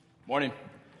Morning.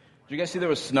 Did you guys see there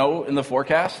was snow in the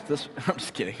forecast? I'm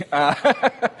just kidding. My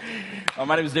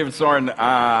name is David Soren.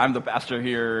 I'm the pastor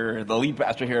here, the lead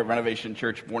pastor here at Renovation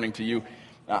Church. Morning to you.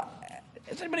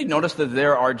 Has anybody noticed that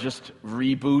there are just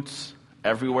reboots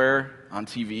everywhere on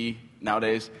TV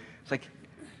nowadays? It's like,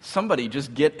 somebody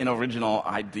just get an original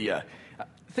idea.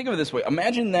 Think of it this way.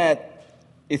 Imagine that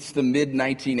it's the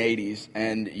mid-1980s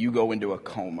and you go into a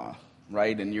coma,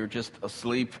 right? And you're just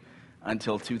asleep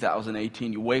until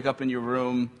 2018. You wake up in your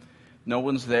room, no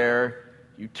one's there,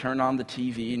 you turn on the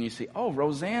TV and you see, oh,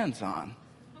 Roseanne's on.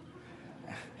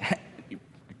 You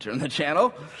turn the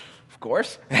channel, of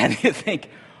course, and you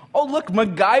think, oh, look,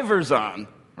 MacGyver's on,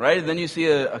 right? And then you see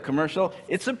a commercial.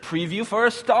 It's a preview for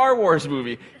a Star Wars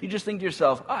movie. You just think to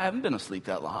yourself, oh, I haven't been asleep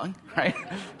that long, right?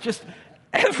 Just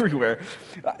everywhere.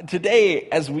 Today,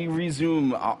 as we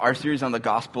resume our series on the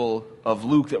Gospel of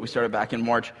Luke that we started back in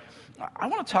March, I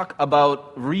want to talk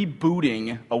about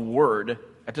rebooting a word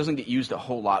that doesn't get used a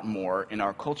whole lot more in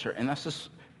our culture, and that's this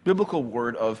biblical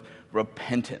word of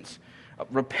repentance.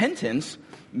 Repentance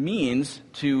means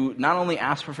to not only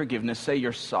ask for forgiveness, say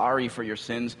you're sorry for your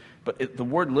sins, but the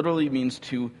word literally means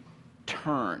to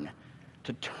turn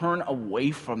away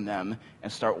from them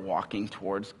and start walking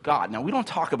towards God. Now, we don't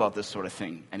talk about this sort of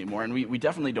thing anymore, and we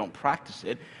definitely don't practice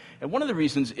it. And one of the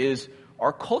reasons is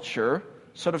our culture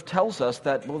sort of tells us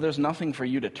that, well, there's nothing for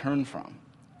you to turn from,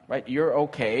 right? You're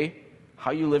okay.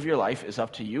 How you live your life is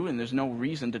up to you, and there's no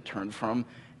reason to turn from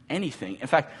anything. In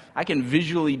fact, I can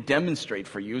visually demonstrate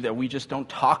for you that we just don't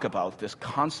talk about this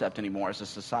concept anymore as a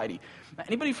society.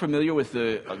 Anybody familiar with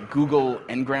the Google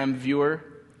Ngram viewer?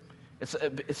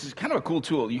 It's kind of a cool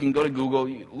tool. You can go to Google,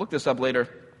 you look this up later.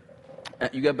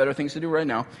 You got better things to do right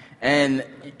now. And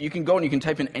you can go and you can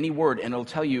type in any word, and it'll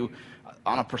tell you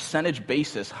on a percentage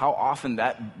basis how often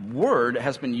that word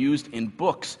has been used in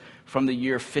books from the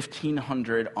year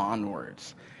 1500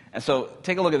 onwards. And so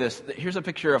take a look at this. Here's a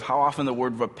picture of how often the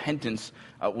word repentance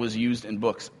was used in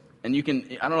books. And you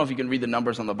can, I don't know if you can read the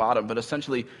numbers on the bottom, but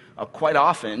essentially quite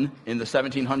often in the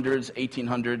 1700s,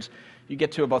 1800s, you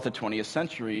get to about the 20th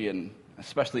century, and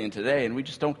especially in today, and we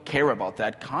just don't care about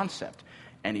that concept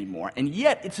anymore. And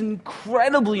yet, it's an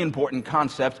incredibly important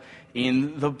concept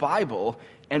in the Bible,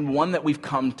 and one that we've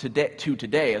come to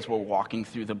today as we're walking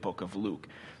through the book of Luke.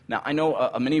 Now, I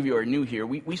know many of you are new here.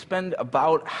 We spend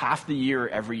about half the year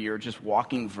every year just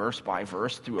walking verse by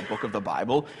verse through a book of the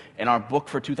Bible, and our book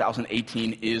for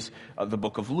 2018 is the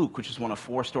book of Luke, which is one of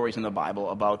 4 stories in the Bible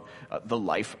about the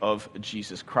life of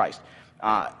Jesus Christ.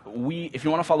 If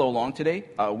you want to follow along today,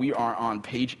 we are on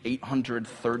page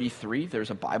 833.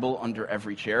 There's a Bible under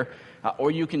every chair, or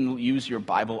you can use your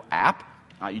Bible app.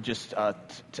 You just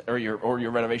or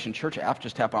your Renovation Church app.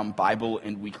 Just tap on Bible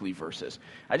and Weekly Verses.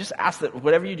 I just ask that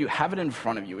whatever you do, have it in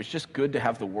front of you. It's just good to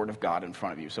have the Word of God in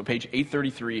front of you. So page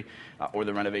 833 or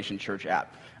the Renovation Church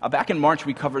app. Back in March,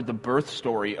 we covered the birth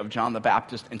story of John the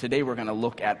Baptist, and today we're going to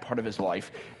look at part of his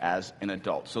life as an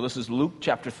adult. So this is Luke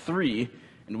chapter 3.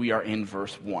 And we are in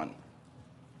verse 1.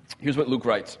 Here's what Luke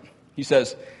writes. He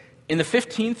says, "In the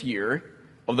 15th year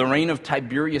of the reign of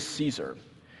Tiberius Caesar,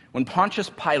 when Pontius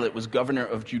Pilate was governor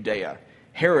of Judea,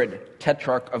 Herod,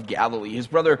 tetrarch of Galilee, his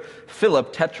brother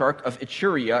Philip, tetrarch of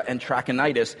Iturea and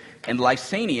Trachonitis, and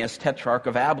Lysanias, tetrarch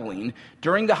of Abilene,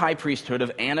 during the high priesthood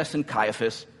of Annas and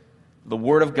Caiaphas, the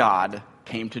word of God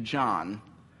came to John,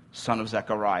 son of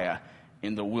Zechariah,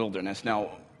 in the wilderness."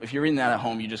 Now, if you're reading that at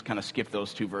home, you just kind of skip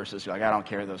those 2 verses. You're like, I don't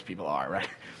care who those people are, right?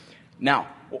 Now,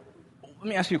 let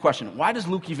me ask you a question. Why does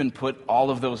Luke even put all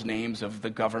of those names of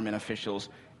the government officials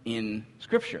in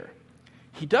Scripture?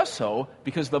 He does so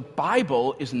because the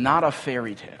Bible is not a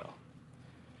fairy tale.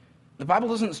 The Bible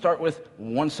doesn't start with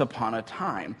once upon a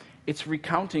time. It's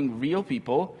recounting real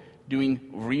people doing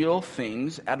real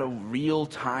things at a real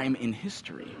time in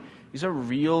history. These are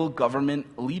real government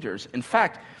leaders. In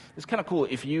fact, it's kind of cool.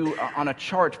 If you, on a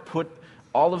chart, put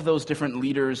all of those different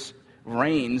leaders'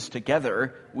 reigns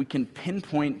together, we can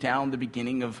pinpoint down the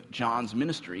beginning of John's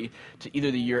ministry to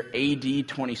either the year AD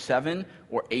 27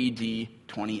 or AD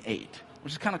 28,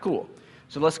 which is kind of cool.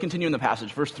 So let's continue in the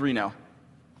passage. Verse 3 now.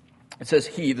 It says,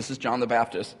 "He," this is John the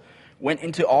Baptist, "went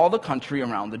into all the country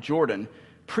around the Jordan,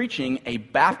 preaching a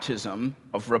baptism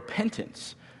of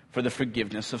repentance for the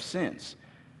forgiveness of sins,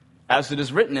 as it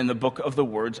is written in the book of the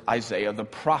words Isaiah the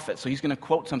prophet." So he's going to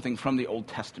quote something from the Old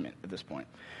Testament at this point.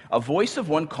 "A voice of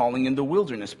one calling in the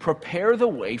wilderness, prepare the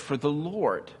way for the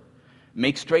Lord.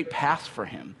 Make straight paths for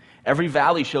him. Every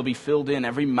valley shall be filled in,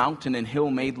 every mountain and hill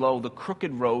made low. The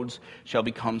crooked roads shall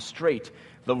become straight,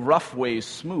 the rough ways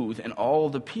smooth, and all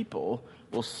the people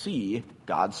will see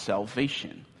God's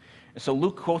salvation." And so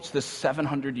Luke quotes this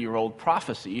 700-year-old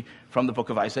prophecy from the book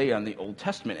of Isaiah in the Old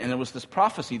Testament. And it was this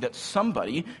prophecy that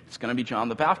somebody, it's going to be John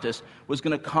the Baptist, was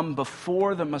going to come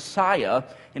before the Messiah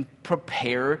and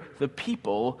prepare the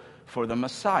people for the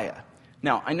Messiah.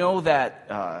 Now, I know that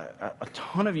a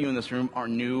ton of you in this room are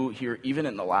new here even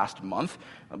in the last month,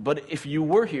 but if you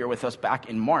were here with us back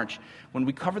in March, when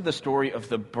we covered the story of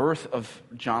the birth of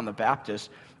John the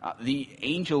Baptist, the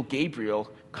angel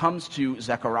Gabriel comes to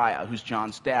Zechariah, who's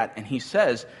John's dad, and he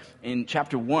says in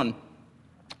chapter 1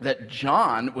 that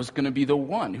John was going to be the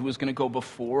one who was going to go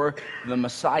before the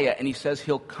Messiah, and he says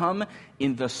he'll come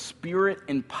in the spirit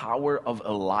and power of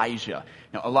Elijah.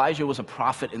 Now, Elijah was a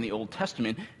prophet in the Old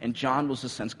Testament, and John was, in a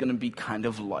sense, going to be kind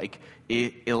of like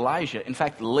Elijah. In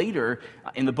fact, later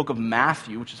in the book of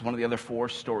Matthew, which is one of the other 4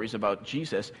 stories about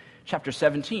Jesus, chapter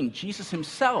 17, Jesus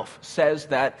himself says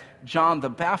that John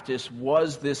the Baptist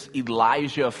was this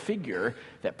Elijah figure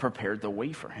that prepared the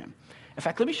way for him. In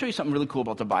fact, let me show you something really cool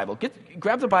about the Bible.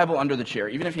 Grab the Bible under the chair,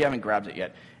 even if you haven't grabbed it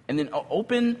yet, and then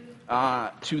open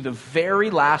to the very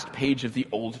last page of the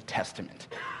Old Testament.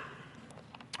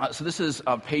 So this is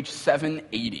page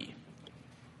 780.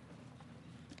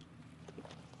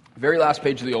 Very last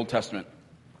page of the Old Testament.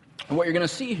 And what you're going to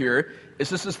see here is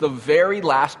this is the very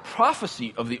last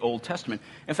prophecy of the Old Testament.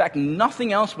 In fact,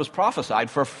 nothing else was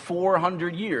prophesied for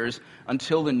 400 years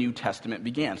until the New Testament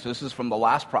began. So this is from the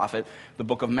last prophet, the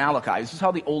book of Malachi. This is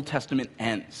how the Old Testament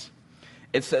ends.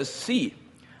 It says, "See,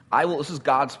 this is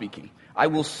God speaking, I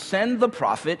will send the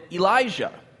prophet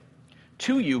Elijah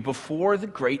to you before the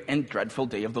great and dreadful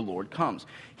day of the Lord comes.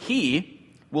 He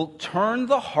will turn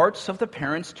the hearts of the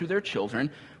parents to their children,"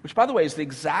 which, by the way, is the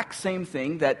exact same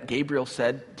thing that Gabriel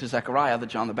said to Zechariah that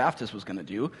John the Baptist was going to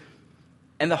do,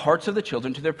 "and the hearts of the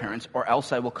children to their parents, or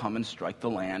else I will come and strike the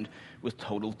land with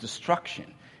total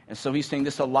destruction." And so he's saying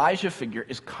this Elijah figure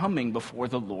is coming before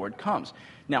the Lord comes.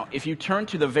 Now, if you turn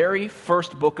to the very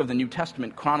first book of the New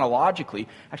Testament chronologically,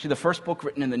 actually the first book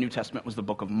written in the New Testament was the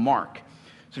book of Mark.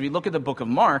 So if you look at the book of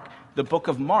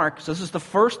Mark, so this is the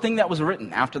first thing that was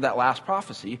written after that last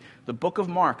prophecy. The book of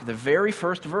Mark, the very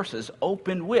first verses,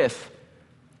 opened with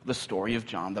the story of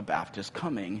John the Baptist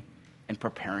coming and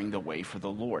preparing the way for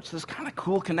the Lord. So this kind of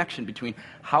cool connection between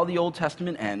how the Old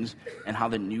Testament ends and how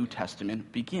the New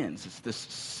Testament begins. It's this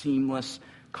seamless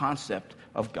concept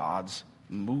of God's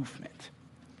movement.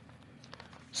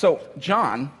 So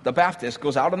John the Baptist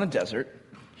goes out on the desert.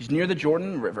 He's near the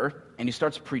Jordan River, and he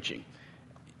starts preaching.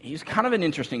 He's kind of an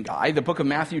interesting guy. The book of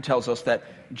Matthew tells us that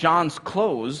John's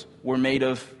clothes were made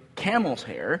of camel's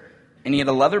hair, and he had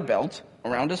a leather belt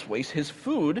around his waist. His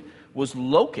food was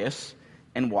locusts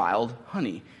and wild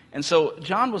honey. And so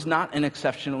John was not an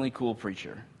exceptionally cool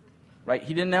preacher, right?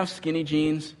 He didn't have skinny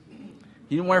jeans.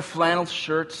 He didn't wear flannel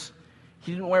shirts.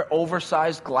 He didn't wear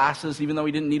oversized glasses, even though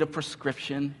he didn't need a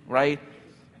prescription, right?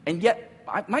 And yet,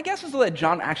 my guess is that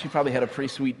John actually probably had a pretty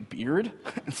sweet beard.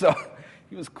 So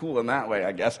he was cool in that way,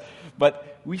 I guess.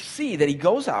 But we see that he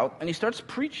goes out and he starts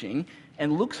preaching,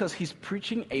 and Luke says he's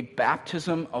preaching a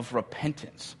baptism of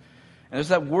repentance. And there's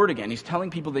that word again. He's telling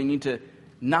people they need to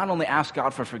not only ask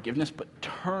God for forgiveness, but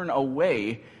turn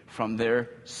away from their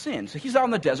sins. So he's out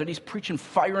in the desert, he's preaching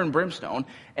fire and brimstone,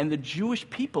 and the Jewish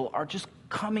people are just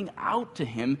coming out to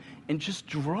him in just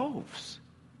droves,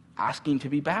 asking to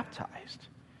be baptized.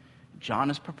 John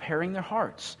is preparing their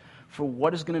hearts for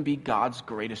what is going to be God's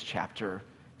greatest chapter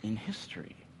in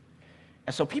history.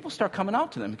 And so people start coming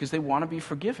out to them because they want to be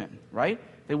forgiven, right?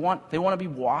 They want to be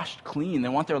washed clean. They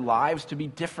want their lives to be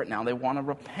different now. They want to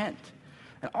repent.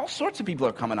 And all sorts of people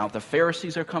are coming out. The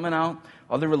Pharisees are coming out.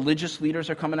 Other religious leaders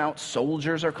are coming out.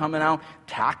 Soldiers are coming out.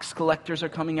 Tax collectors are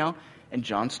coming out. And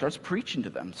John starts preaching to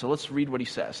them. So let's read what he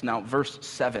says. Now, verse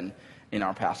 7 in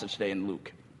our passage today in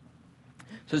Luke.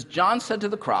 It says, "John said to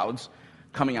the crowds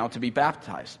coming out to be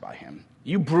baptized by him,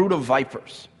 'You brood of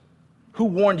vipers, who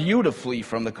warned you to flee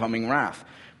from the coming wrath?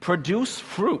 Produce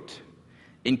fruit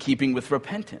in keeping with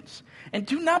repentance. And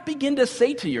do not begin to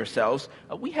say to yourselves,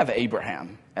 we have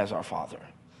Abraham as our father.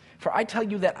 For I tell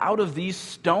you that out of these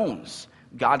stones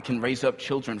God can raise up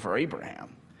children for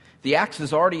Abraham. The axe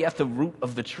is already at the root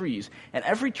of the trees, and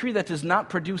every tree that does not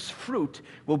produce fruit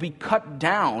will be cut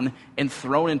down and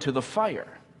thrown into the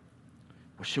fire.'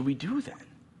 'What should we do then?'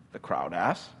 the crowd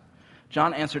asked.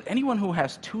 John answered, 'Anyone who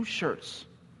has 2 shirts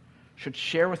should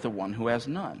share with the one who has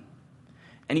none.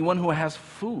 Anyone who has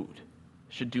food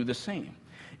should do the same.'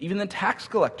 Even the tax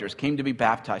collectors came to be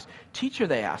baptized. 'Teacher,'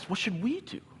 they asked, 'what should we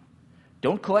do?'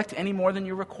 'Don't collect any more than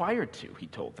you're required to,' he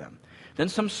told them. Then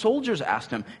some soldiers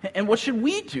asked him, 'And what should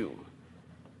we do?'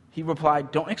 He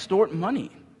replied, 'Don't extort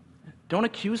money. Don't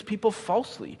accuse people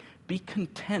falsely. Be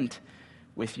content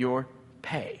with your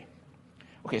pay.'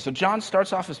 Okay, so John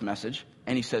starts off his message,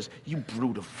 and he says, you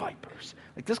brood of vipers.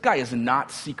 Like, this guy is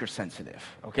not seeker sensitive,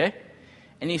 okay?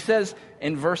 And he says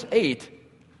in verse 8,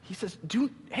 he says,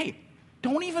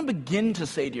 don't even begin to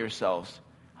say to yourselves,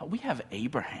 we have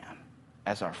Abraham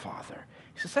as our father.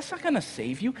 He says, that's not going to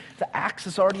save you. The axe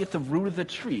is already at the root of the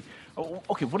tree. Oh,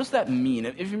 okay, what does that mean?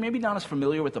 If you're maybe not as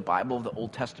familiar with the Bible of the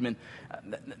Old Testament,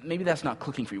 maybe that's not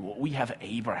clicking for you. Well, we have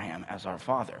Abraham as our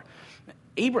father.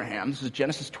 Abraham, this is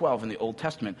Genesis 12 in the Old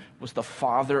Testament, was the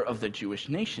father of the Jewish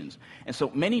nations. And so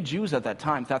many Jews at that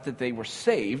time thought that they were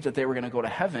saved, that they were going to go to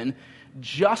heaven,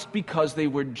 just because they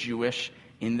were Jewish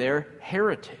in their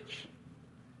heritage.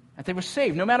 That they were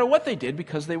saved no matter what they did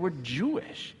because they were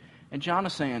Jewish. And John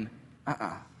is saying,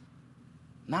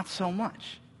 not so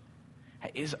much.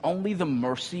 It is only the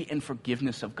mercy and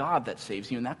forgiveness of God that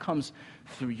saves you, and that comes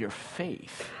through your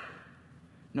faith.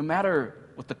 No matter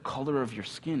what the color of your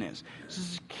skin is. This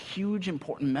is a huge,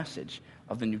 important message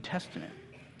of the New Testament.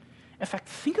 In fact,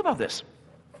 think about this.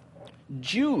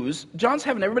 John's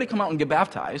having everybody come out and get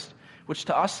baptized, which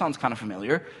to us sounds kind of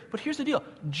familiar, but here's the deal.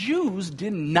 Jews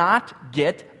did not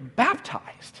get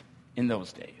baptized in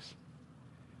those days.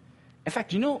 In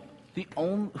fact, you know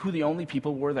who the only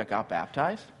people were that got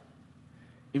baptized?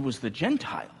 It was the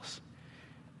Gentiles.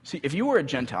 See, if you were a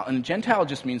Gentile, and a Gentile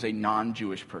just means a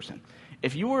non-Jewish person.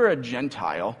 If you were a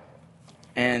Gentile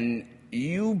and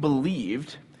you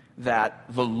believed that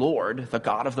the Lord, the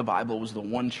God of the Bible, was the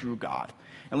one true God,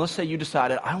 and let's say you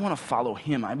decided, I want to follow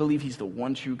him. I believe he's the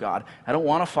one true God. I don't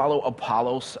want to follow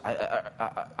Apollos.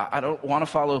 I don't want to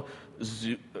follow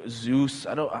Zeus.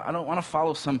 I don't want to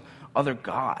follow some other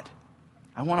god.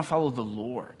 I want to follow the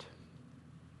Lord.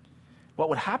 What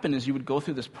would happen is you would go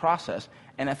through this process,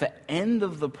 and at the end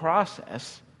of the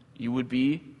process, you would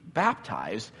be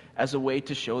baptized as a way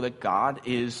to show that God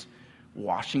is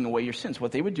washing away your sins.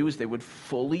 What they would do is they would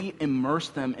fully immerse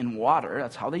them in water.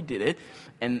 That's how they did it.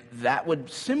 And that would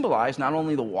symbolize not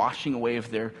only the washing away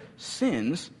of their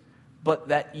sins, but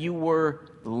that you were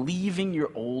leaving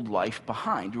your old life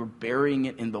behind. You were burying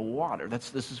it in the water.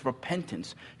 This is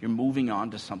repentance. You're moving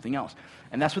on to something else.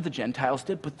 And that's what the Gentiles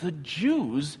did. But the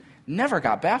Jews never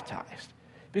got baptized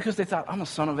because they thought, I'm a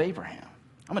son of Abraham.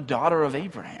 I'm a daughter of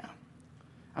Abraham.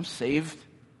 I'm saved.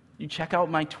 You check out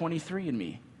my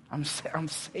 23andMe. I'm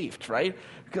saved, right?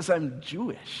 Because I'm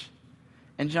Jewish.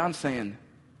 And John's saying,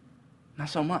 not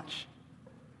so much.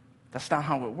 That's not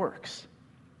how it works.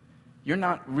 You're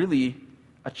not really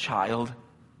a child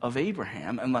of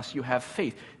Abraham unless you have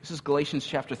faith. This is Galatians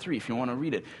chapter 3, if you want to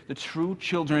read it. The true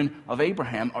children of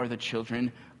Abraham are the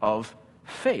children of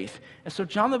faith. And so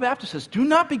John the Baptist says, do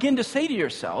not begin to say to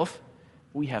yourself,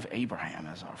 we have Abraham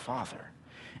as our father.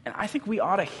 And I think we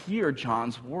ought to hear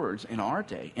John's words in our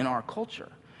day, in our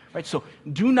culture. Right? So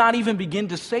do not even begin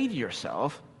to say to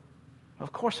yourself,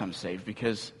 of course I'm saved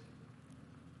because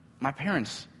my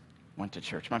parents went to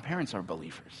church. My parents are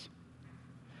believers.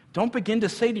 Don't begin to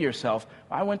say to yourself,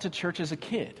 I went to church as a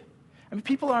kid. I mean,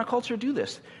 people in our culture do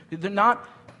this. They're not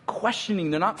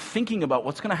questioning, they're not thinking about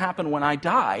what's going to happen when I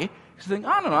die. Because they think,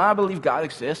 I don't know, I believe God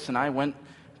exists, and I went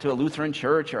to a Lutheran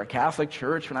church or a Catholic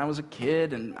church when I was a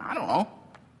kid, and I don't know.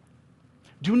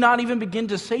 Do not even begin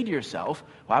to say to yourself,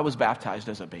 well, I was baptized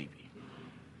as a baby.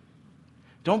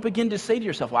 Don't begin to say to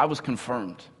yourself, well, I was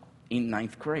confirmed in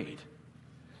 9th grade.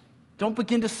 Don't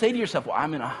begin to say to yourself, well,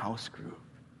 I'm in a house group.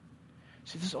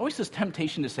 See, there's always this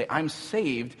temptation to say, I'm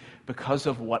saved because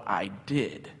of what I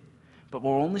did. But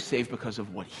we're only saved because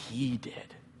of what he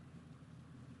did.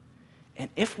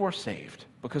 And if we're saved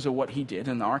because of what he did,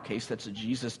 in our case, that's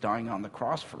Jesus dying on the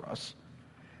cross for us,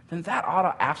 then that ought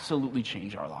to absolutely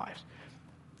change our lives.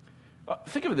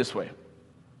 Think of it this way.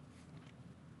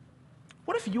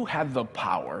 What if you had the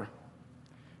power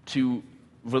to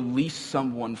release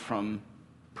someone from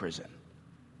prison?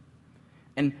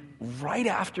 And right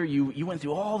after you went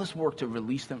through all this work to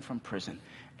release them from prison,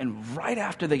 and right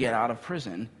after they get out of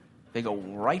prison, they go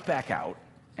right back out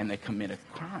and they commit a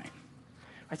crime.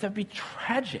 Right? That'd be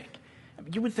tragic.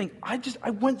 You would think, I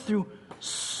went through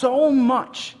so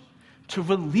much to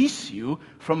release you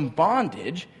from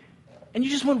bondage, and you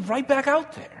just went right back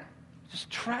out there. Just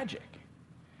tragic.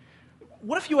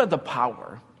 What if you had the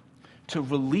power to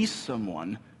release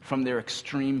someone from their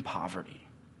extreme poverty,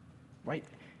 right?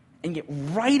 And get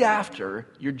right after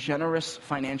your generous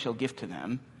financial gift to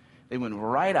them, they went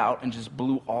right out and just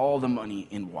blew all the money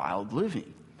in wild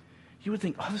living. You would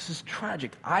think, oh, this is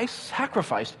tragic. I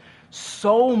sacrificed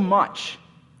so much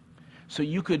so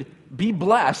you could be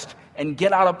blessed and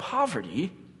get out of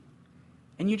poverty,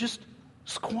 and you just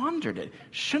squandered it.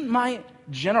 Shouldn't my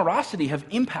generosity have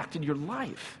impacted your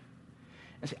life?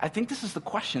 And see, I think this is the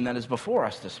question that is before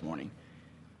us this morning.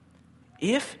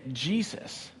 if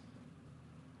Jesus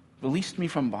released me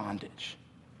from bondage,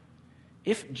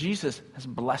 if Jesus has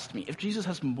blessed me, if Jesus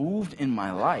has moved in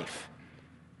my life,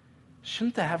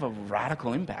 shouldn't that have a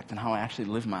radical impact on how I actually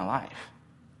live my life?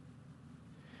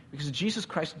 Because Jesus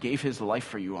Christ gave his life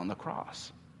for you on the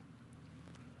cross.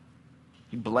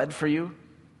 He bled for you.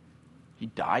 He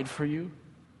died for you.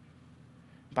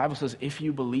 The Bible says if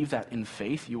you believe that in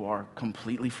faith, you are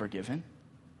completely forgiven.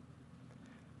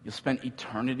 You'll spend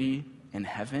eternity in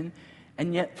heaven.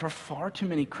 And yet, for far too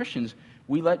many Christians,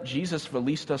 we let Jesus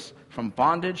release us from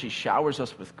bondage. He showers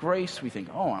us with grace. We think,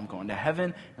 oh, I'm going to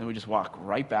heaven. And we just walk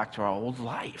right back to our old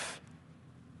life.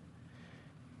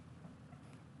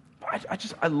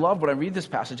 I love when I read this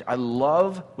passage, I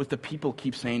love what the people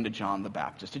keep saying to John the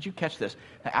Baptist. Did you catch this?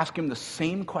 They ask him the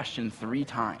same question 3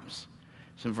 times.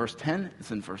 It's in verse 10,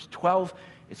 it's in verse 12,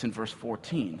 it's in verse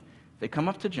 14. They come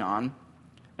up to John,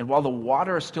 and while the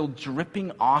water is still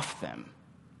dripping off them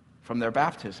from their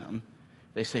baptism,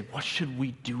 they say, what should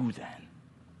we do then?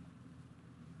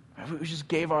 We just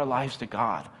gave our lives to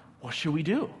God. What should we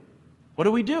do? What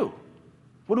do we do?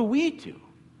 What do we do?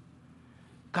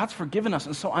 God's forgiven us,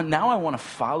 and so now I want to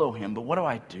follow him, but what do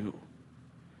I do?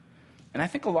 And I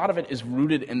think a lot of it is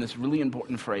rooted in this really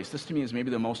important phrase. This to me is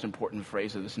maybe the most important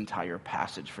phrase of this entire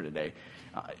passage for today.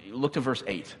 Look to verse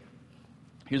 8.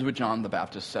 Here's what John the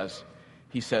Baptist says.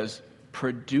 He says,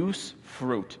 produce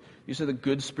fruit. These are the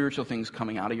good spiritual things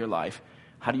coming out of your life.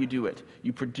 How do you do it?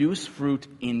 You produce fruit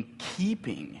in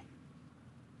keeping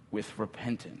with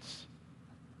repentance.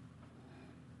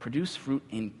 Produce fruit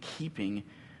in keeping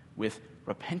with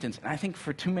repentance. And I think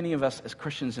for too many of us as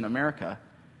Christians in America,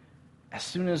 as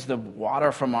soon as the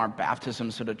water from our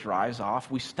baptism sort of dries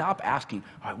off, we stop asking,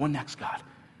 all right, what next, God?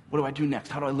 What do I do next?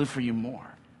 How do I live for you more?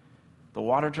 The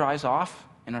water dries off,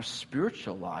 and our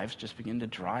spiritual lives just begin to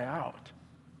dry out.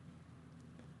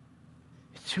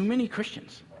 Too many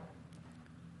Christians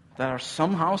that are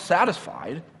somehow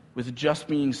satisfied with just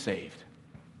being saved.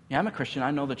 Yeah, I'm a Christian.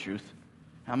 I know the truth.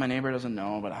 Now, my neighbor doesn't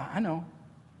know, but I know.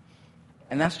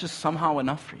 And that's just somehow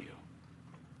enough for you.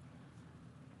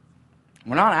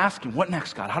 We're not asking, what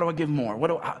next, God? How do I give more? What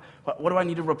do I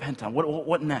need to repent on?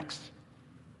 What next?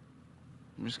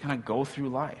 We just kind of go through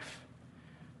life.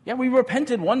 Yeah, we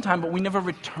repented one time, but we never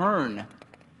return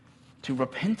to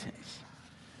repentance.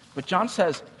 But John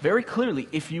says very clearly,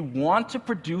 if you want to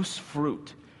produce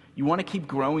fruit, you want to keep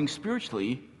growing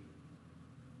spiritually,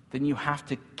 then you have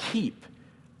to keep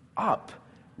up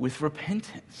with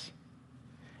repentance.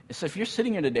 So if you're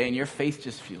sitting here today and your faith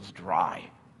just feels dry,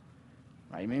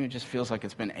 right? Maybe it just feels like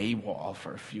it's been AWOL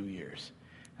for a few years.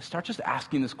 Start just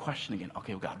asking this question again.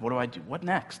 Okay, well, God, what do I do? What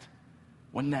next?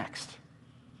 What next?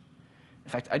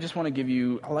 In fact, I just want to give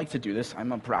you, I like to do this.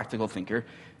 I'm a practical thinker.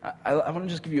 I want to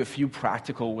just give you a few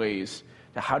practical ways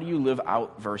to how do you live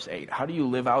out verse 8? How do you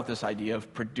live out this idea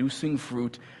of producing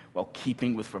fruit while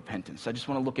keeping with repentance? I just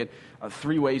want to look at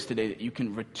 3 ways today that you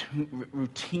can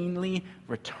routinely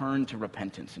return to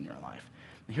repentance in your life.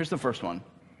 And here's the first one.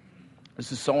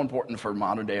 This is so important for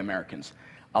modern day Americans.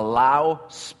 Allow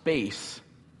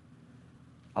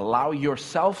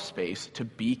yourself space to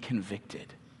be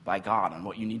convicted by God on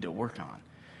what you need to work on.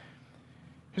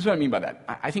 Here's what I mean by that.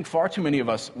 I think far too many of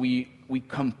us, we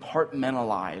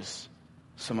compartmentalize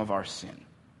some of our sin.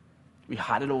 We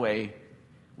hide it away.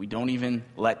 We don't even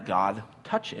let God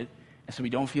touch it, and so we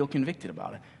don't feel convicted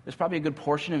about it. There's probably a good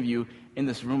portion of you in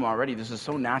this room already. This is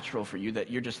so natural for you that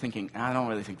you're just thinking, I don't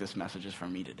really think this message is for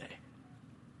me today.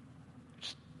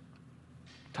 Just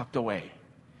tucked away.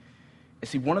 You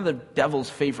see, one of the devil's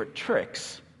favorite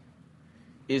tricks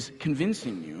is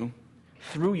convincing you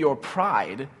through your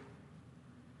pride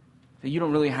that you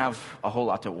don't really have a whole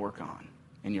lot to work on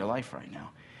in your life right now.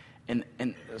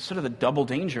 And sort of the double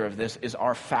danger of this is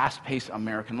our fast-paced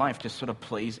American life just sort of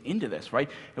plays into this, right?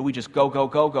 And we just go,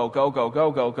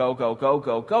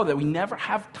 that we never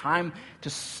have time to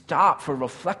stop for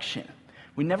reflection.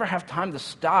 We never have time to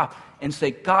stop and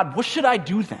say, God, what should I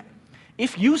do then?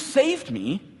 If you saved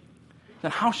me,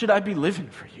 then how should I be living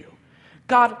for you?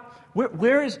 God,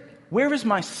 where is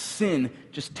my sin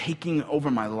just taking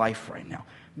over my life right now?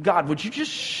 God, would you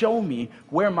just show me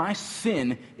where my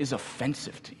sin is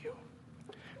offensive to you?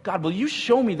 God, will you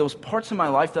show me those parts of my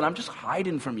life that I'm just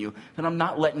hiding from you, that I'm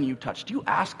not letting you touch? Do you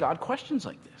ask God questions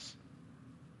like this?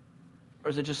 Or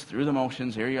is it just through the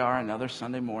motions, here you are, another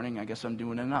Sunday morning, I guess I'm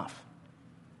doing enough?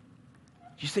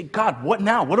 You say, God, what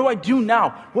now? What do I do now?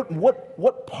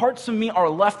 What parts of me are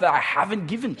left that I haven't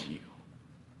given to you?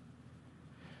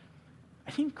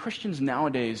 I think Christians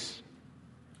nowadays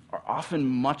are often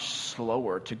much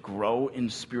slower to grow in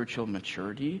spiritual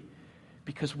maturity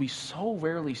because we so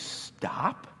rarely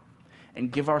stop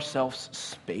and give ourselves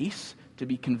space to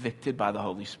be convicted by the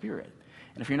Holy Spirit.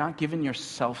 And if you're not giving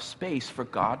yourself space for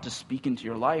God to speak into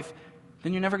your life,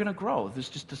 then you're never going to grow. There's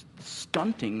just this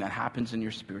stunting that happens in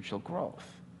your spiritual growth.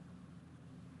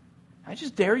 I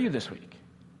just dare you this week.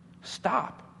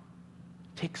 Stop.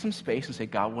 Take some space and say,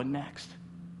 God, what next?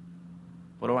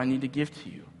 What do I need to give to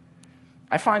you?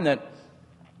 I find that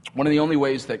one of the only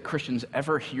ways that Christians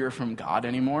ever hear from God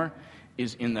anymore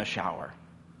is in the shower.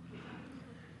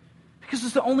 Because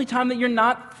it's the only time that you're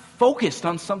not focused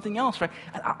on something else, right?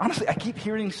 Honestly, I keep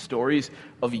hearing stories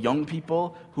of young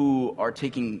people who are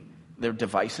taking their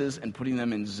devices and putting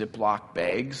them in Ziploc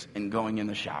bags and going in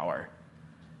the shower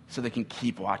so they can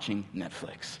keep watching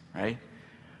Netflix, right?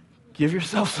 Give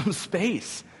yourself some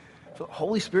space for the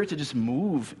Holy Spirit to just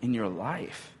move in your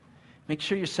life. Make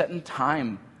sure you're setting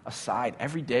time aside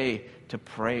every day to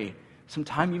pray, some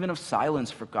time even of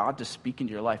silence for God to speak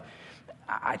into your life.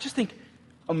 I just think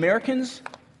Americans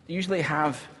usually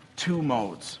have two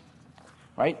modes,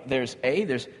 right? There's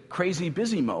crazy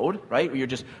busy mode, right? Where you're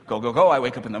just go, go, go. I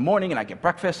wake up in the morning and I get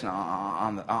breakfast and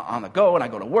on the go, and I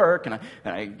go to work and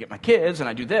I get my kids and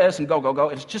I do this and go, go, go.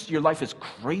 It's just your life is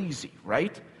crazy,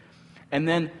 right? And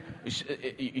then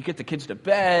you get the kids to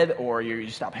bed, or you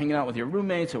stop hanging out with your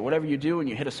roommates, or whatever you do, and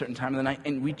you hit a certain time of the night,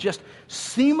 and we just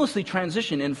seamlessly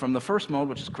transition in from the first mode,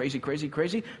 which is crazy, crazy,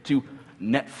 crazy, to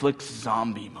Netflix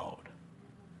zombie mode.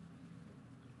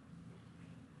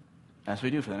 As we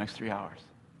do for the next 3 hours,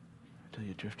 until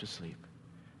you drift to sleep.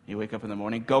 You wake up in the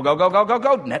morning, go, go, go, go, go,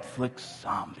 go, Netflix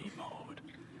zombie mode.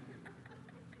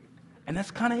 And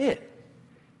that's kind of it.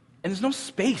 And there's no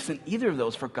space in either of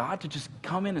those for God to just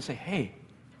come in and say, hey,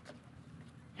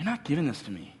 you're not giving this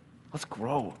to me. Let's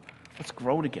grow. Let's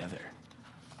grow together.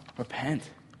 Repent.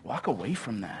 Walk away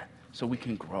from that so we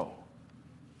can grow.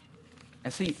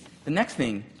 And see, the next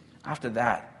thing after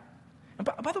that, and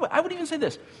by the way, I would even say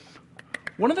this.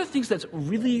 One of the things that's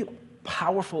really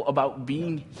powerful about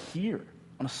being here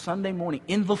on a Sunday morning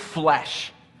in the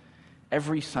flesh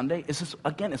every Sunday is this,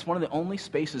 again, it's one of the only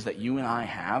spaces that you and I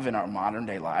have in our modern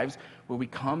day lives where we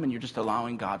come and you're just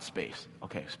allowing God space.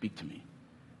 Okay, speak to me.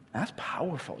 And that's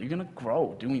powerful. You're going to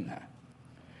grow doing that.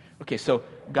 Okay, so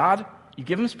God, you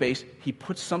give him space. He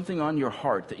puts something on your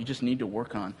heart that you just need to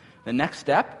work on. The next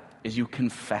step is you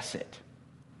confess it.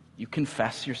 You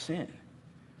confess your sin.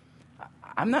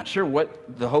 I'm not sure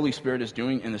what the Holy Spirit is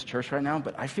doing in this church right now,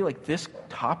 but I feel like this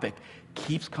topic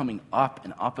keeps coming up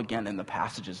and up again in the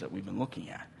passages that we've been looking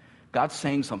at. God's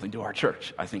saying something to our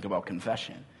church, I think, about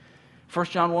confession. 1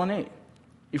 John 1:8,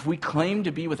 if we claim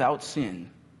to be without sin,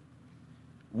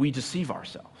 we deceive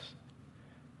ourselves,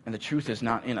 and the truth is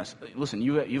not in us. Listen,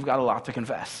 you've got a lot to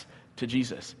confess to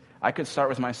Jesus. I could start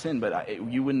with my sin, but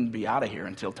you wouldn't be out of here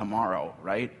until tomorrow,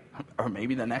 right? Or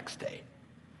maybe the next day.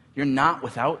 You're not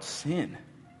without sin.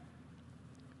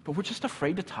 But we're just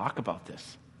afraid to talk about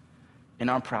this in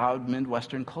our proud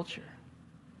Midwestern culture.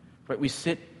 Right? We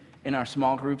sit in our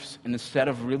small groups, and instead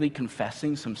of really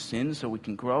confessing some sins so we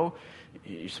can grow,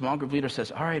 your small group leader says,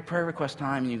 all right, prayer request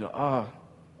time. And you go, oh,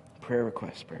 prayer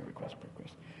request.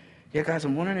 Yeah, guys,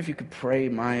 I'm wondering if you could pray.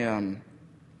 My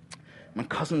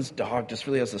cousin's dog just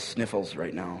really has the sniffles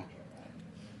right now.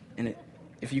 And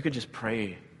if you could just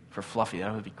pray for Fluffy,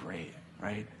 that would be great,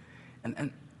 right?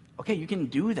 And okay, you can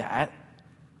do that,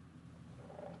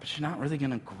 but you're not really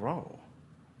going to grow.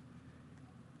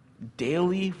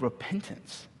 Daily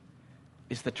repentance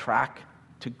is the track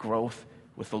to growth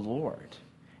with the Lord.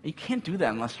 And you can't do that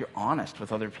unless you're honest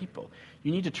with other people.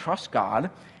 You need to trust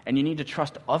God, and you need to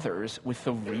trust others with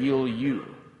the real you.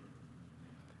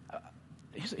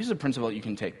 Here's a principle that you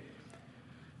can take.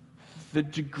 The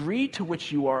degree to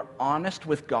which you are honest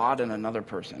with God and another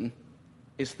person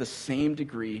is the same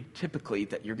degree, typically,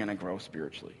 that you're going to grow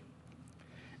spiritually.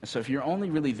 And so if you're only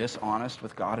really this honest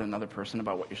with God and another person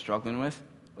about what you're struggling with,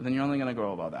 well, then you're only going to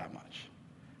grow about that much.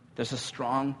 There's a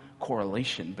strong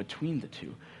correlation between the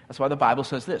two. That's why the Bible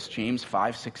says this, James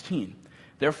 5:16.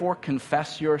 Therefore,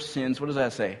 confess your sins. What does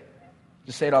that say?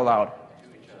 Just say it out loud.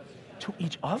 To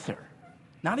each other.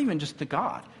 Not even just to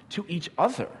God. To each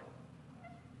other.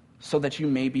 So that you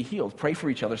may be healed. Pray for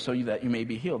each other so that you may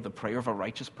be healed. The prayer of a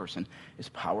righteous person is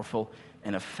powerful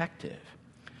and effective.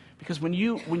 Because when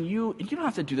you don't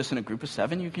have to do this in a group of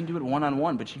 7, you can do it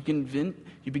one-on-one, but you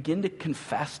begin to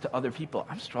confess to other people,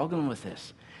 I'm struggling with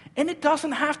this. And it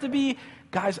doesn't have to be,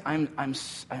 guys, I'm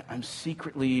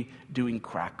secretly doing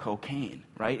crack cocaine,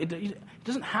 right? It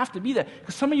doesn't have to be that.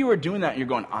 Because some of you are doing that and you're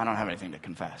going, I don't have anything to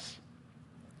confess.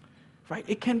 Right?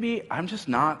 It can be, I'm just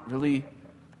not really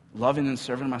loving and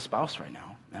serving my spouse right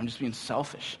now. I'm just being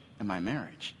selfish in my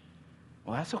marriage.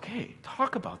 Well, that's okay.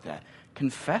 Talk about that.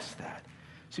 Confess that.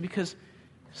 See, because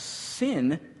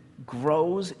sin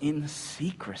grows in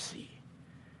secrecy.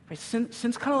 Right?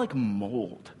 Sin's kind of like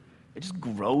mold. It just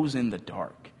grows in the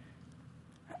dark.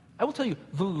 I will tell you,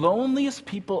 the loneliest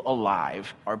people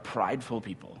alive are prideful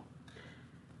people.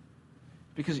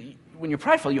 Because when you're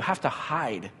prideful, you have to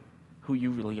hide who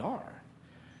you really are.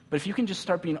 But if you can just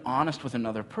start being honest with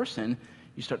another person,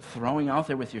 you start throwing out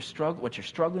there with what you're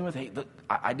struggling with. Hey, look,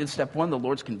 I did step one. The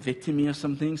Lord's convicting me of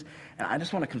some things, and I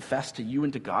just want to confess to you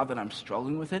and to God that I'm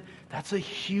struggling with it. That's a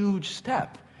huge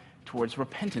step towards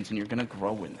repentance, and you're going to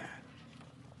grow in that.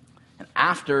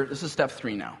 And this is step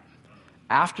 3 now.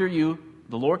 After the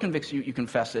Lord convicts you, you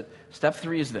confess it. Step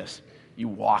 3 is this: you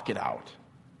walk it out.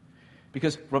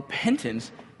 Because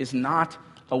repentance is not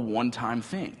a one-time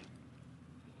thing.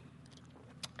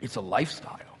 It's a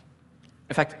lifestyle.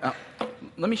 In fact,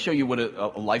 let me show you what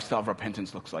a lifestyle of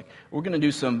repentance looks like. We're going to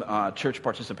do some church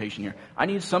participation here. I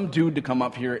need some dude to come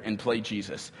up here and play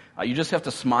Jesus. You just have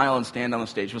to smile and stand on the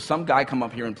stage. Will some guy come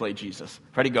up here and play Jesus?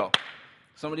 Ready, go.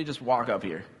 Somebody just walk up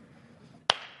here.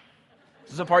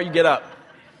 This is the part you get up.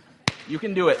 You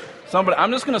can do it. Somebody,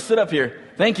 I'm just going to sit up here.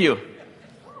 Thank you.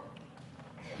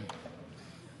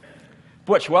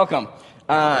 Butch, welcome.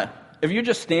 If you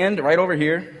just stand right over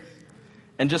here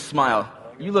and just smile.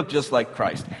 You look just like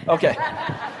Christ. Okay.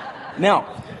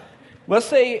 Now, let's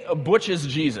say Butch is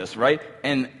Jesus, right?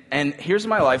 And here's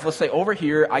my life. Let's say over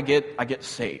here I get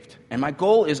saved. And my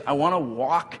goal is I want to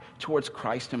walk towards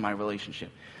Christ in my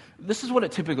relationship. This is what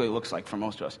it typically looks like for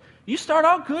most of us. You start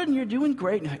out good and you're doing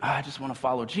great. And you're like, I just want to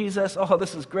follow Jesus. Oh,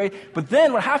 this is great. But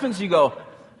then what happens, you go,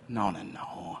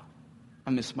 no. I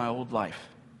miss my old life.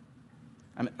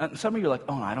 Some of you are like,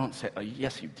 oh, no, I don't say,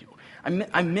 yes, you do.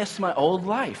 I miss my old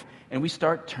life. And we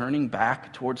start turning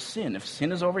back towards sin. If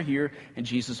sin is over here and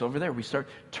Jesus over there, we start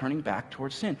turning back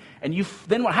towards sin. And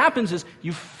then what happens is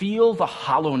you feel the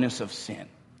hollowness of sin.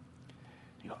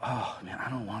 You go, oh, man, I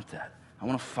don't want that. I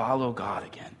want to follow God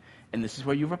again. And this is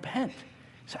where you repent.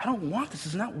 You say, I don't want this.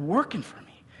 This is not working for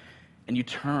me. And you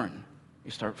turn.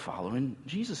 You start following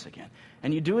Jesus again.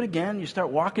 And you do it again. You start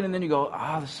walking, and then you go,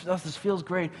 this feels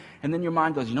great. And then your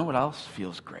mind goes, you know what else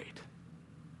feels great?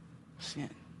 Sin.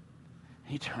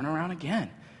 And you turn around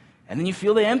again. And then you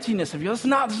feel the emptiness of you. This is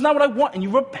not what I want. And you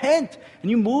repent.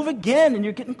 And you move again. And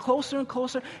you're getting closer and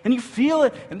closer. And you feel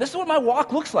it. And this is what my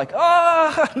walk looks like.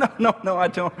 No, I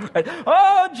don't. Right?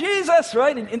 Oh, Jesus,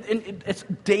 right? And it's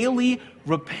daily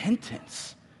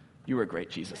repentance. You were great,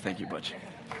 Jesus. Thank you, Butch.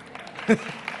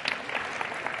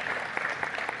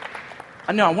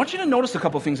 Now, I want you to notice a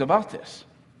couple things about this.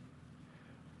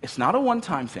 It's not a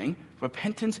one-time thing.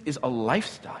 Repentance is a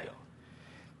lifestyle.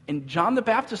 And John the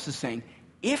Baptist is saying,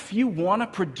 if you want to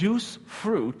produce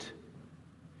fruit,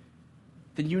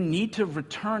 then you need to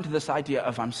return to this idea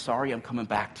of, I'm sorry, I'm coming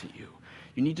back to you.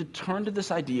 You need to turn to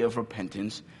this idea of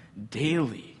repentance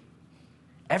daily.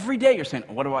 Every day you're saying,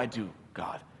 what do I do,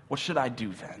 God? What should I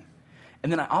do then?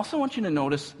 And then I also want you to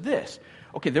notice this.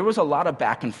 Okay, there was a lot of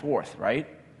back and forth, right?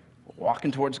 We're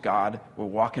walking towards God. We're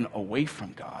walking away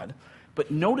from God.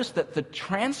 But notice that the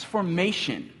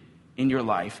transformation in your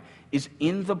life is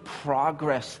in the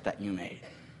progress that you made.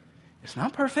 It's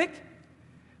not perfect,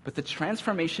 but the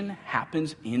transformation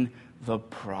happens in the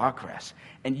progress.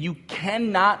 And you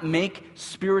cannot make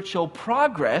spiritual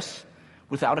progress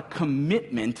without a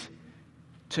commitment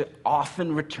to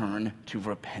often return to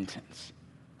repentance.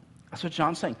 That's what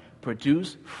John's saying.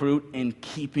 Produce fruit in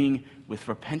keeping with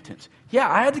repentance.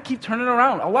 Yeah, I had to keep turning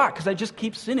around a lot because I just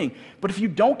keep sinning. But if you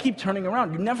don't keep turning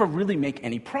around, you never really make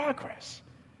any progress.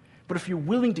 But if you're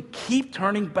willing to keep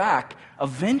turning back,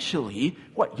 eventually,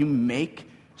 you make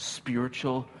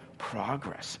spiritual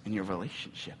progress in your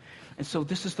relationship. And so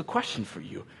this is the question for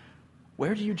you.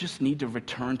 Where do you just need to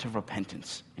return to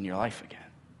repentance in your life again?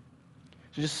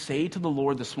 So just say to the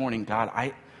Lord this morning, God,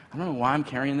 I don't know why I'm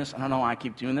carrying this. I don't know why I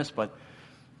keep doing this, but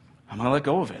I'm going to let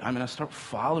go of it. I'm going to start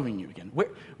following you again.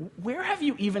 Where have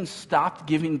you even stopped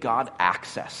giving God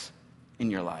access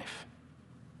in your life?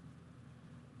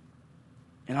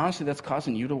 And honestly, that's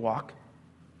causing you to walk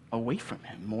away from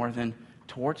him more than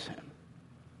towards him.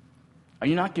 Are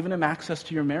you not giving him access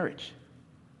to your marriage?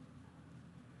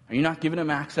 Are you not giving him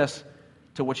access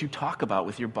to what you talk about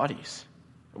with your buddies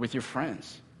or with your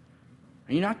friends?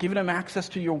 Are you not giving him access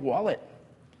to your wallet,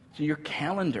 to your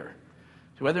calendar,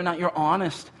 to whether or not you're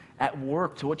honest at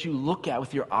work, to what you look at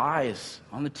with your eyes,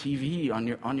 on the TV,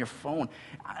 on your phone?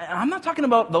 I'm not talking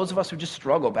about those of us who just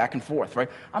struggle back and forth, right?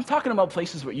 I'm talking about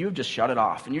places where you've just shut it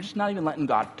off and you're just not even letting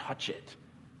God touch it.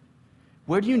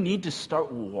 Where do you need to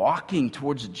start walking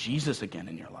towards Jesus again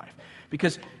in your life?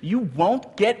 Because you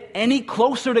won't get any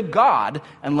closer to God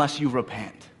unless you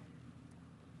repent.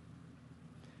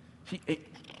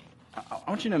 I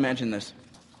want you to imagine this.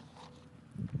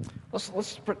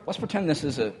 Let's pretend this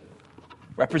is a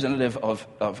representative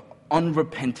of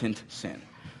unrepentant sin.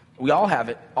 We all have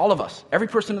it, all of us, every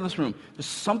person in this room. There's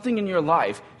something in your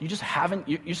life, you just haven't,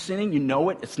 you're sinning, you know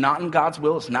it, it's not in God's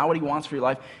will, it's not what he wants for your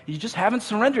life, you just haven't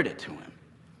surrendered it to him.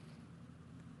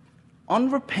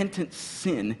 Unrepentant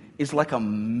sin is like a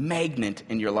magnet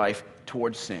in your life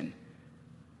towards sin.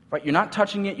 Right? You're not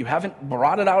touching it, you haven't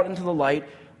brought it out into the light.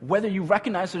 Whether you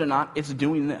recognize it or not, it's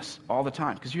doing this all the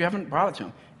time because you haven't brought it to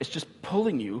him. It's just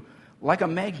pulling you like a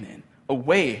magnet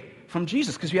away from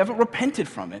Jesus because you haven't repented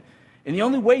from it. And the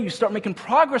only way you start making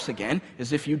progress again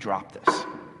is if you drop this.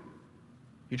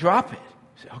 You drop it.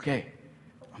 You say, okay,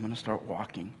 I'm going to start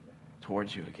walking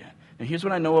towards you again. Now here's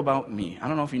what I know about me. I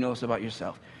don't know if you know this about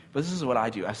yourself, but this is what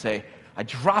I do. I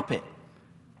drop it,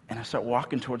 and I start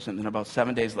walking towards it, and then about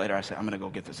 7 days later, I say, I'm going to go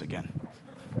get this again.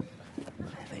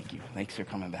 Thank you. Thanks for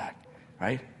coming back,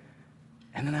 right?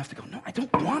 And then I have to go, no, I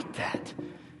don't want that.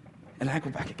 And then I go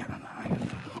back again.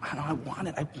 I want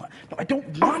it. No, I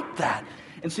don't want that.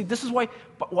 And see, this is why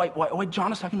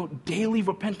John is talking about daily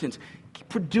repentance.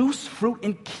 Produce fruit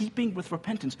in keeping with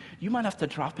repentance. You might have to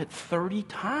drop it 30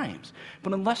 times.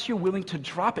 But unless you're willing to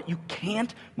drop it, you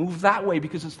can't move that way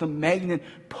because it's the magnet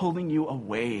pulling you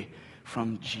away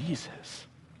from Jesus.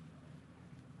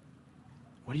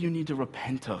 What do you need to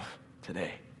repent of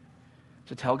today?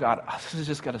 To tell God, this has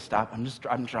just got to stop.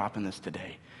 I'm dropping this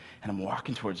today. And I'm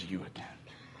walking towards you again.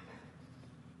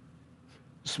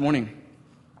 This morning,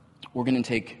 we're going to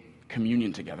take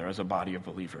communion together as a body of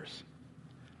believers.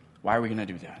 Why are we going to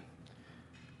do that?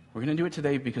 We're going to do it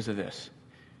today because of this.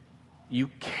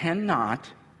 You cannot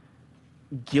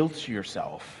guilt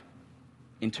yourself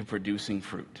into producing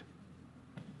fruit.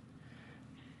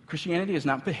 Christianity is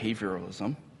not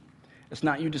behavioralism. It's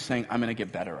not you just saying, I'm going to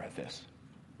get better at this.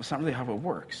 That's not really how it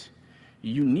works.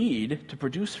 You need to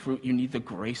produce fruit, you need the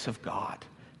grace of God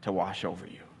to wash over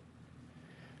you.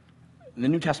 In the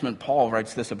New Testament, Paul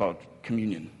writes this about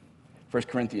communion. 1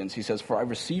 Corinthians, he says, "For I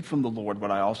received from the Lord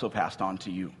what I also passed on to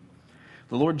you.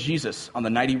 The Lord Jesus, on the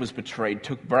night he was betrayed,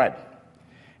 took bread.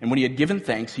 And when he had given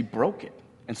thanks, he broke it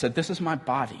and said, 'This is my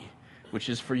body, which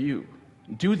is for you.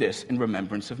 Do this in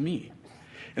remembrance of me.'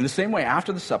 In the same way,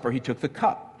 after the supper, he took the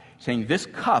cup, saying, 'This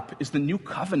cup is the new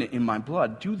covenant in my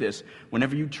blood. Do this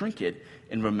whenever you drink it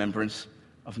in remembrance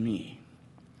of me.'"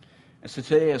 And so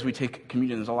today, as we take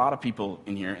communion, there's a lot of people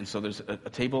in here, and so there's a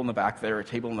table in the back there, a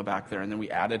table in the back there, and then we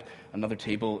added another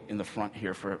table in the front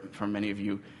here for many of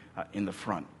you in the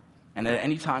front. And at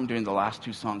any time during the last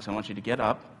two songs, I want you to get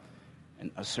up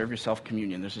and serve yourself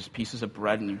communion. There's just pieces of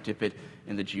bread, and you dip it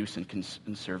in the juice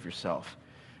and serve yourself.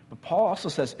 But Paul also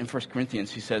says in 1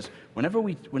 Corinthians, he says, whenever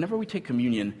we take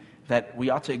communion, that we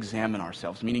ought to examine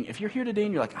ourselves. Meaning, if you're here today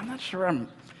and you're like, I'm not sure I'm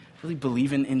really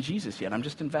believing in Jesus yet, I'm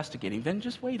just investigating, then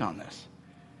just wait on this.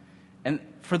 And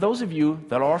for those of you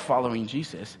that are following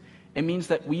Jesus, it means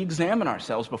that we examine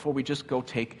ourselves before we just go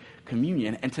take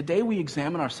communion. And today we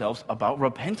examine ourselves about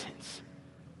repentance.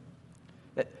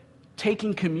 That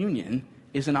taking communion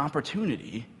is an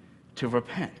opportunity to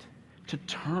repent, to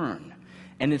turn.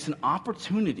 And it's an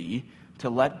opportunity to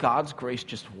let God's grace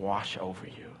just wash over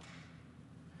you.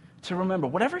 To remember,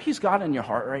 whatever he's got in your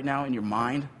heart right now, in your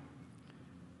mind,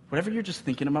 whatever you're just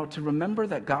thinking about, to remember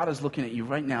that God is looking at you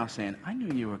right now saying, I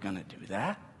knew you were going to do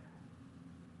that.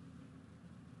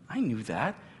 I knew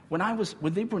that.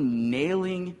 When they were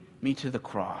nailing me to the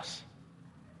cross,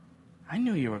 I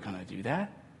knew you were going to do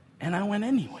that. And I went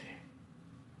anyway.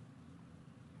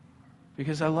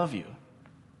 Because I love you.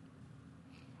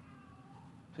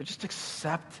 So just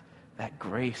accept that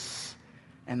grace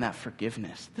and that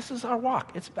forgiveness. This is our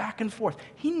walk. It's back and forth.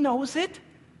 He knows it.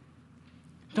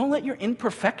 Don't let your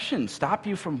imperfection stop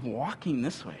you from walking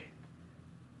this way.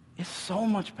 It's so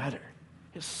much better.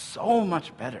 It's so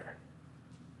much better.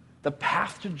 The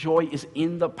path to joy is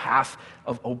in the path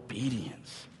of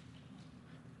obedience.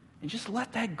 And just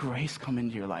let that grace come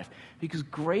into your life. Because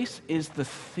grace is the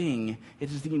thing, it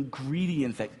is the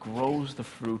ingredient that grows the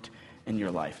fruit in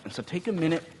your life. And so take a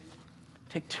minute,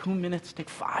 take 2 minutes, take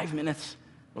 5 minutes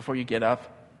before you get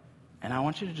up. And I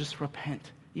want you to just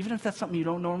repent. Even if that's something you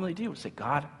don't normally do. Say,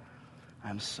 God,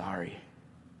 I'm sorry.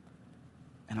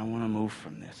 And I want to move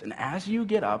from this. And as you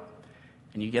get up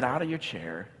and you get out of your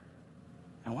chair,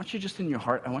 I want you just in your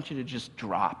heart, I want you to just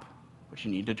drop what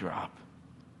you need to drop.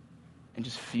 And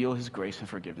just feel his grace and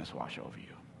forgiveness wash over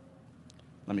you.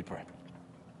 Let me pray.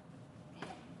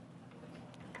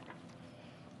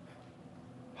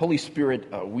 Holy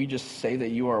Spirit, we just say that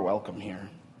you are welcome here.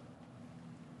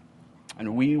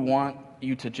 And we want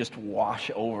you to just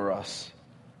wash over us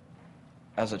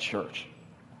as a church.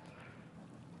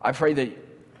 I pray that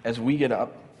as we get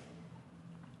up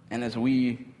and as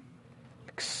we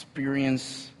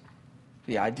experience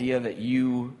the idea that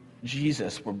you,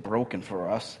 Jesus, were broken for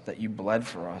us, that you bled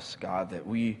for us, God, that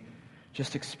we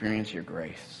just experience your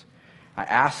grace. I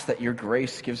ask that your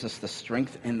grace gives us the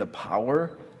strength and the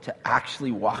power to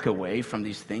actually walk away from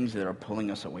these things that are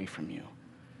pulling us away from you.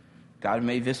 God,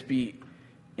 may this be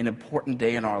an important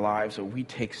day in our lives where we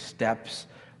take steps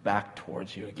back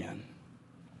towards you again.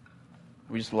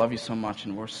 We just love you so much,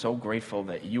 and we're so grateful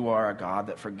that you are a God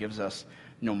that forgives us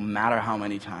no matter how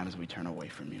many times we turn away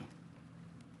from you.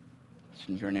 It's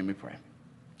in your name we pray.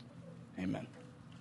 Amen.